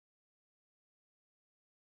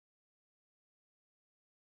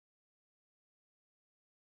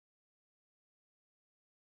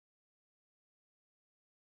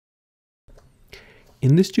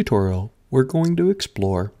In this tutorial, we're going to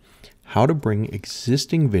explore how to bring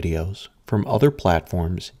existing videos from other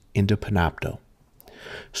platforms into Panopto.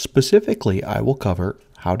 Specifically, I will cover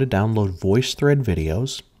how to download VoiceThread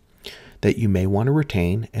videos that you may want to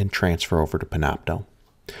retain and transfer over to Panopto.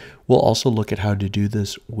 We'll also look at how to do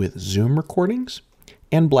this with Zoom recordings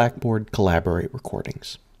and Blackboard Collaborate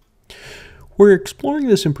recordings. We're exploring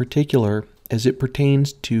this in particular as it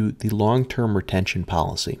pertains to the long-term retention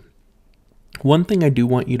policy. One thing I do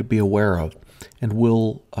want you to be aware of, and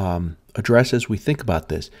we'll address as we think about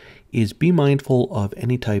this, is be mindful of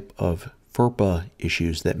any type of FERPA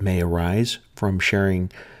issues that may arise from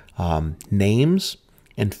sharing names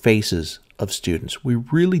and faces of students. We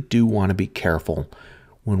really do want to be careful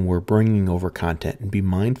when we're bringing over content and be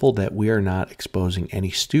mindful that we are not exposing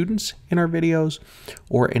any students in our videos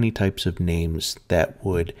or any types of names that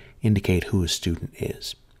would indicate who a student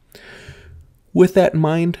is. With that in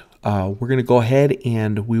mind, we're going to go ahead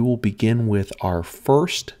and we will begin with our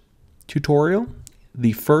first tutorial.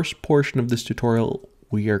 The first portion of this tutorial,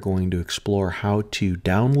 we are going to explore how to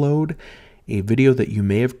download a video that you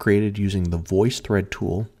may have created using the VoiceThread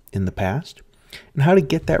tool in the past, and how to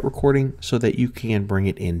get that recording so that you can bring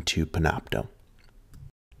it into Panopto.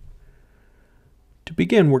 To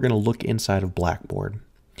begin, we're going to look inside of Blackboard.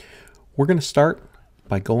 We're going to start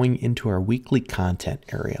by going into our weekly content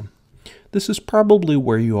area. This is probably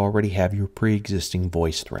where you already have your pre-existing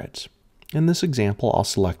voice threads. In this example, I'll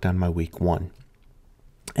select on my week 1.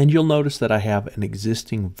 And you'll notice that I have an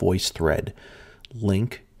existing voice thread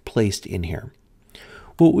link placed in here.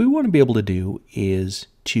 What we want to be able to do is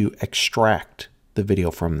to extract the video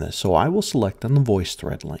from this. So I will select on the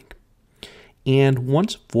VoiceThread link. And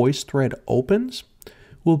once VoiceThread opens,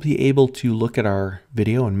 we'll be able to look at our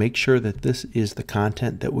video and make sure that this is the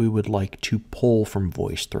content that we would like to pull from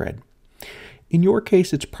VoiceThread. In your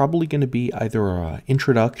case, it's probably going to be either an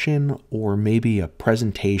introduction or maybe a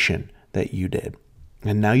presentation that you did.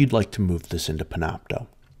 And now you'd like to move this into Panopto.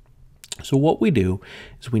 So what we do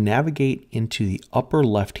is we navigate into the upper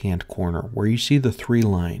left-hand corner where you see the 3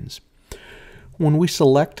 lines. When we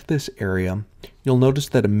select this area, you'll notice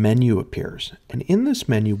that a menu appears. And in this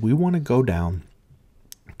menu, we want to go down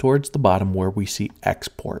towards the bottom where we see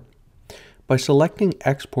Export. By selecting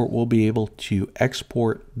Export, we'll be able to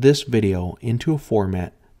export this video into a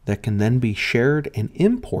format that can then be shared and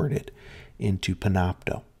imported into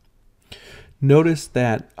Panopto. Notice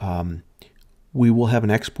that we will have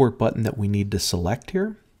an export button that we need to select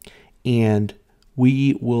here, and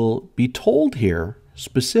we will be told here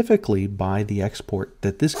specifically by the export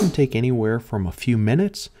that this can take anywhere from a few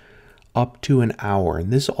minutes up to an hour,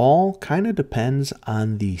 and this all kind of depends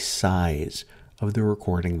on the size of the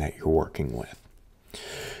recording that you're working with.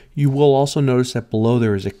 You will also notice that below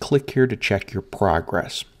there is a click here to check your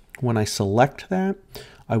progress. When I select that,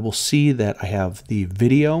 I will see that I have the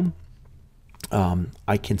video.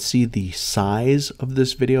 I can see the size of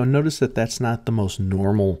this video. Notice that that's not the most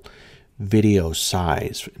normal video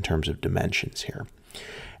size in terms of dimensions here.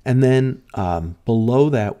 And then below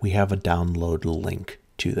that, we have a download link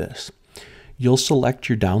to this. You'll select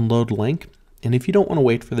your download link. And if you don't want to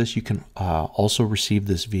wait for this, you can also receive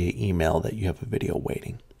this via email that you have a video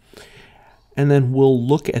waiting. And then we'll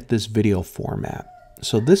look at this video format.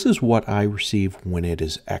 So this is what I receive when it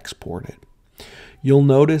is exported. You'll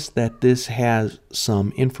notice that this has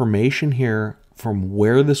some information here from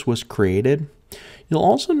where this was created. You'll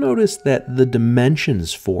also notice that the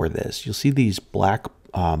dimensions for this, you'll see these black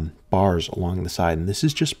bars along the side, and this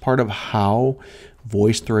is just part of how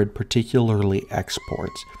VoiceThread particularly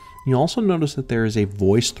exports. You also notice that there is a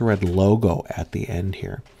VoiceThread logo at the end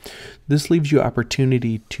here. This leaves you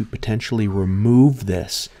opportunity to potentially remove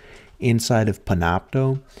this inside of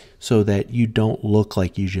Panopto so that you don't look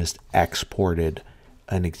like you just exported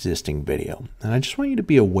an existing video. And I just want you to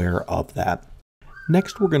be aware of that.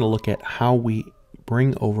 Next, we're going to look at how we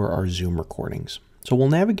bring over our Zoom recordings. So we'll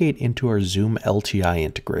navigate into our Zoom LTI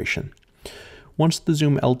integration. Once the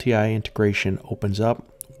Zoom LTI integration opens up,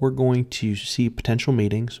 we're going to see potential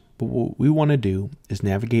meetings, but what we want to do is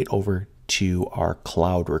navigate over to our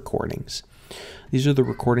cloud recordings. These are the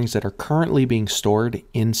recordings that are currently being stored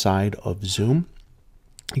inside of Zoom.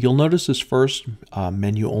 You'll notice this first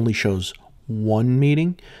menu only shows one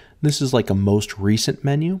meeting. This is like a most recent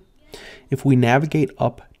menu. If we navigate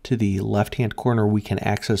up to the left-hand corner, we can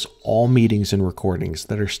access all meetings and recordings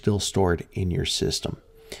that are still stored in your system.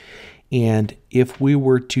 And if we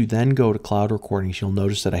were to then go to cloud recordings, you'll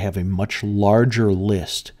notice that I have a much larger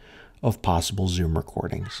list of possible Zoom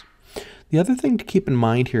recordings. The other thing to keep in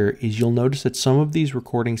mind here is you'll notice that some of these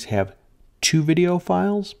recordings have 2 video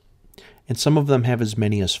files and some of them have as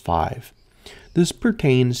many as 5. This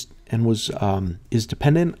pertains and is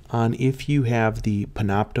dependent on if you have the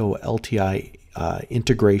Panopto LTI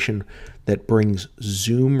integration that brings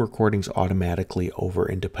Zoom recordings automatically over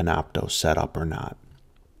into Panopto setup or not.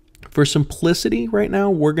 For simplicity right now,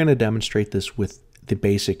 we're going to demonstrate this with the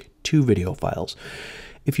basic 2 video files.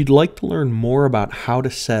 If you'd like to learn more about how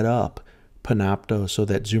to set up Panopto so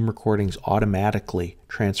that Zoom recordings automatically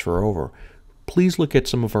transfer over, please look at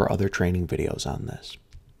some of our other training videos on this.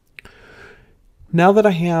 Now that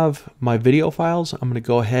I have my video files, I'm going to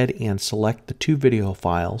go ahead and select the 2 video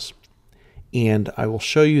files, and I will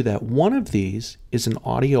show you that one of these is an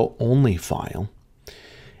audio only file,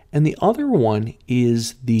 and the other one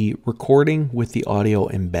is the recording with the audio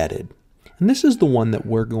embedded. And this is the one that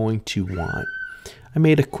we're going to want. I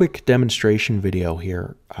made a quick demonstration video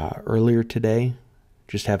here earlier today,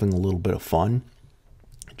 just having a little bit of fun,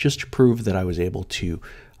 just to prove that I was able to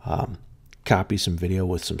copy some video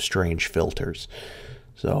with some strange filters.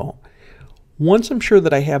 So once I'm sure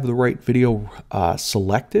that I have the right video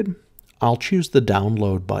selected, I'll choose the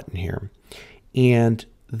download button here, and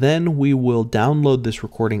then we will download this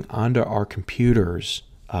recording onto our computer's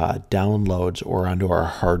downloads or onto our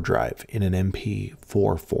hard drive in an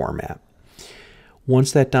MP4 format.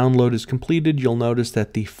 Once that download is completed, you'll notice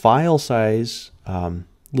that the file size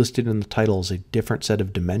listed in the title is a different set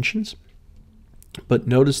of dimensions. But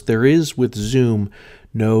notice there is, with Zoom,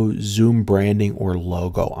 no Zoom branding or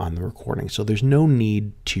logo on the recording. So there's no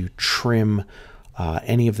need to trim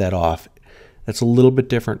any of that off. That's a little bit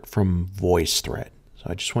different from VoiceThread. So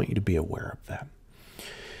I just want you to be aware of that.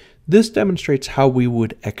 This demonstrates how we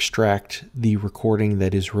would extract the recording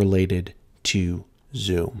that is related to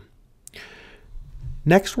Zoom.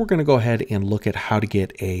 Next, we're going to go ahead and look at how to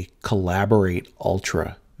get a Collaborate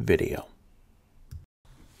Ultra video.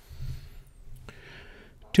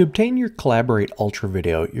 To obtain your Collaborate Ultra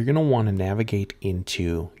video, you're going to want to navigate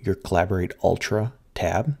into your Collaborate Ultra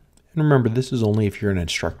tab. And remember, this is only if you're an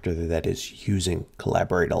instructor that is using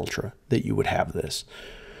Collaborate Ultra that you would have this.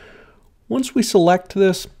 Once we select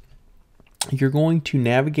this, you're going to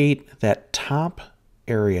navigate that top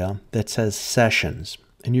area that says Sessions,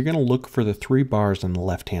 and you're going to look for the 3 bars on the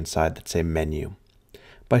left-hand side that say Menu.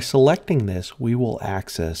 By selecting this, we will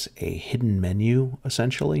access a hidden menu,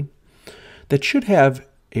 essentially, that should have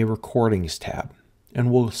a Recordings tab, and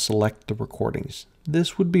we'll select the recordings.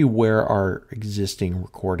 This would be where our existing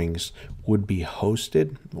recordings would be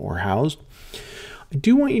hosted or housed. I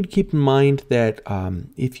do want you to keep in mind that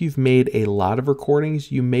if you've made a lot of recordings,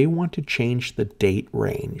 you may want to change the date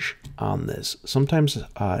range on this. Sometimes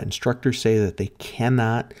instructors say that they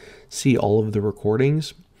cannot see all of the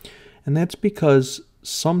recordings, and that's because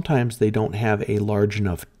sometimes they don't have a large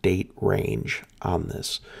enough date range on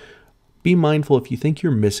this. Be mindful if you think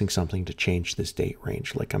you're missing something to change this date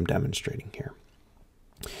range like I'm demonstrating here.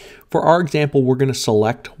 For our example, we're going to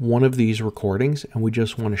select one of these recordings and we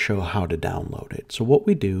just want to show how to download it. So what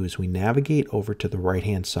we do is we navigate over to the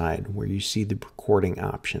right-hand side where you see the recording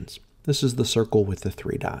options. This is the circle with the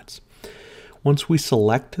 3 dots. Once we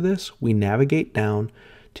select this, we navigate down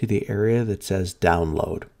to the area that says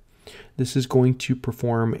Download. This is going to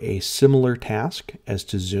perform a similar task as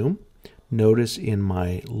to Zoom. Notice in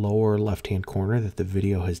my lower left-hand corner that the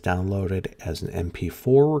video has downloaded as an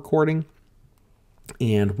MP4 recording.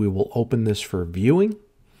 And we will open this for viewing,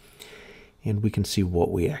 and we can see what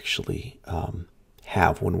we actually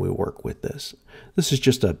have when we work with this. This is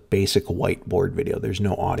just a basic whiteboard video. There's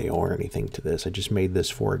no audio or anything to this. I just made this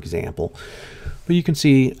for example. But you can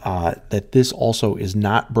see that this also is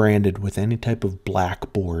not branded with any type of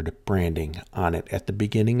Blackboard branding on it at the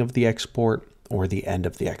beginning of the export or the end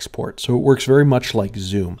of the export. So it works very much like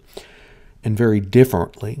Zoom and very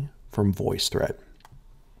differently from VoiceThread.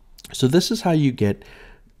 So this is how you get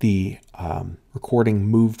the recording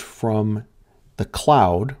moved from the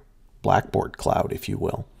cloud, Blackboard cloud, if you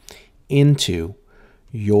will, into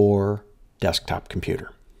your desktop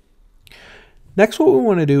computer. Next, what we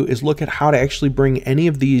want to do is look at how to actually bring any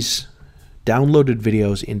of these downloaded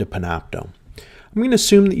videos into Panopto. I'm going to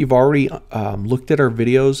assume that you've already looked at our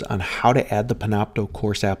videos on how to add the Panopto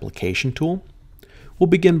course application tool. We'll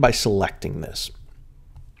begin by selecting this.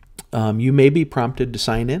 You may be prompted to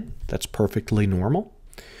sign in. That's perfectly normal.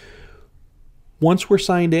 Once we're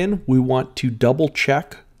signed in, we want to double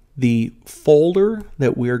check the folder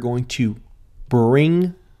that we are going to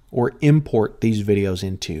bring or import these videos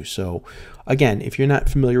into. So again, if you're not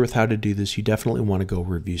familiar with how to do this, you definitely want to go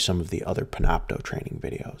review some of the other Panopto training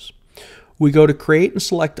videos. We go to Create and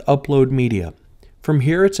select Upload Media. From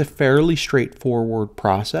here, it's a fairly straightforward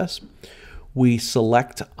process. We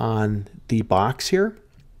select on the box here,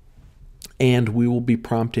 and we will be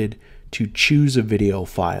prompted to choose a video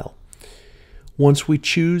file. Once we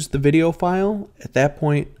choose the video file, at that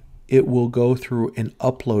point, it will go through an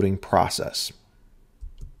uploading process.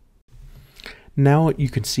 Now you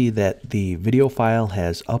can see that the video file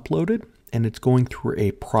has uploaded and it's going through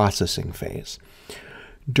a processing phase.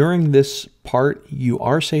 During this part, you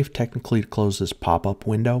are safe technically to close this pop-up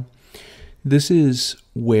window. This is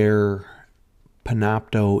where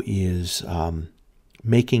Panopto is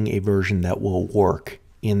making a version that will work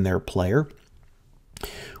in their player.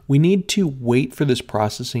 We need to wait for this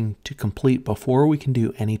processing to complete before we can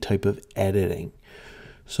do any type of editing.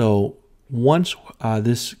 So once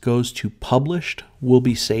this goes to published, we'll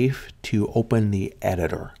be safe to open the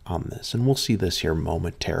editor on this, and we'll see this here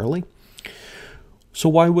momentarily. So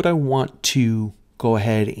why would I want to go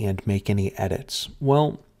ahead and make any edits?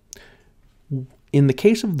 Well, in the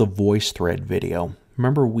case of the VoiceThread video,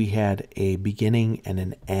 remember we had a beginning and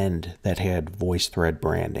an end that had VoiceThread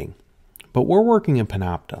branding. But we're working in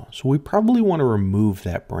Panopto, so we probably want to remove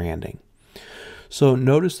that branding. So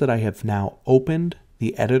notice that I have now opened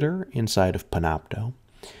the editor inside of Panopto,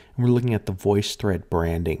 and we're looking at the VoiceThread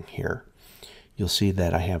branding here. You'll see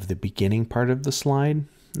that I have the beginning part of the slide.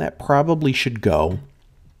 That probably should go.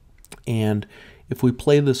 And if we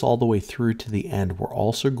play this all the way through to the end, we're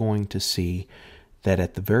also going to see that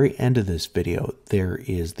at the very end of this video, there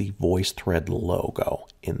is the VoiceThread logo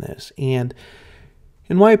in this. And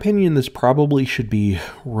in my opinion, this probably should be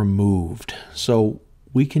removed. So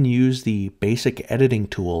we can use the basic editing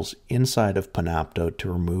tools inside of Panopto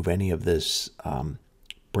to remove any of this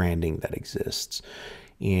branding that exists.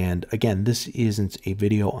 And again, this isn't a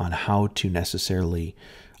video on how to necessarily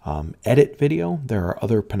edit video. There are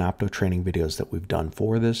other Panopto training videos that we've done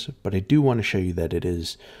for this, but I do want to show you that it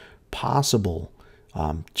is possible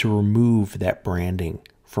to remove that branding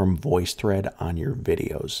from VoiceThread on your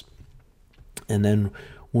videos. And then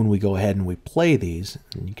when we go ahead and we play these,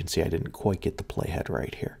 and you can see I didn't quite get the playhead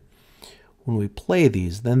right here. When we play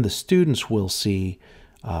these, then the students will see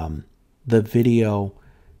the video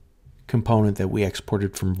component that we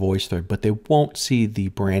exported from VoiceThread, but they won't see the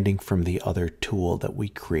branding from the other tool that we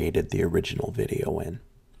created the original video in.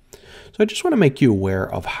 So I just want to make you aware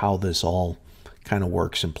of how this all kind of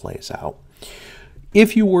works and plays out.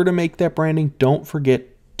 If you were to make that branding, don't forget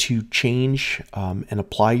to change and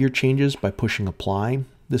apply your changes by pushing apply.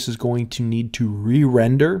 This is going to need to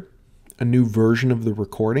re-render a new version of the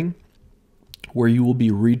recording where you will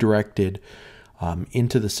be redirected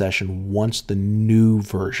into the session once the new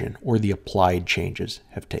version or the applied changes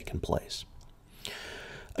have taken place.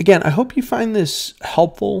 Again, I hope you find this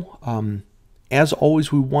helpful. As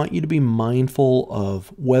always, we want you to be mindful of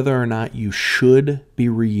whether or not you should be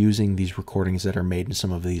reusing these recordings that are made in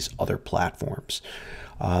some of these other platforms.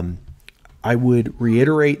 I would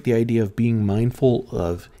reiterate the idea of being mindful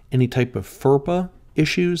of any type of FERPA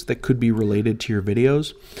issues that could be related to your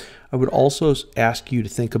videos. I would also ask you to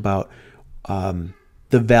think about the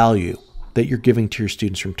value that you're giving to your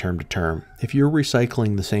students from term to term. If you're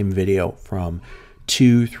recycling the same video from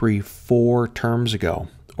 2, 3, 4 terms ago,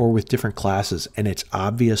 or with different classes, and it's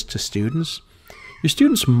obvious to students, your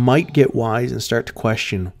students might get wise and start to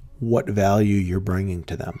question what value you're bringing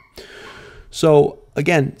to them. So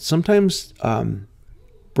again, sometimes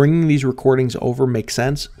bringing these recordings over makes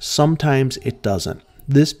sense. Sometimes it doesn't.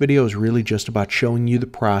 This video is really just about showing you the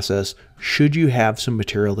process should you have some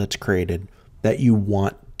material that's created that you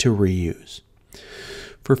want to reuse.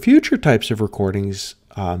 For future types of recordings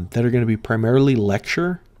that are going to be primarily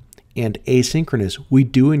lecture and asynchronous, we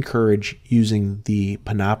do encourage using the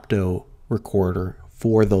Panopto recorder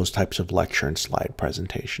for those types of lecture and slide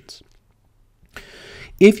presentations.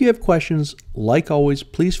 If you have questions, like always,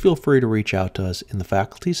 please feel free to reach out to us in the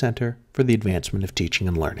Faculty Center for the Advancement of Teaching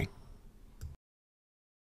and Learning.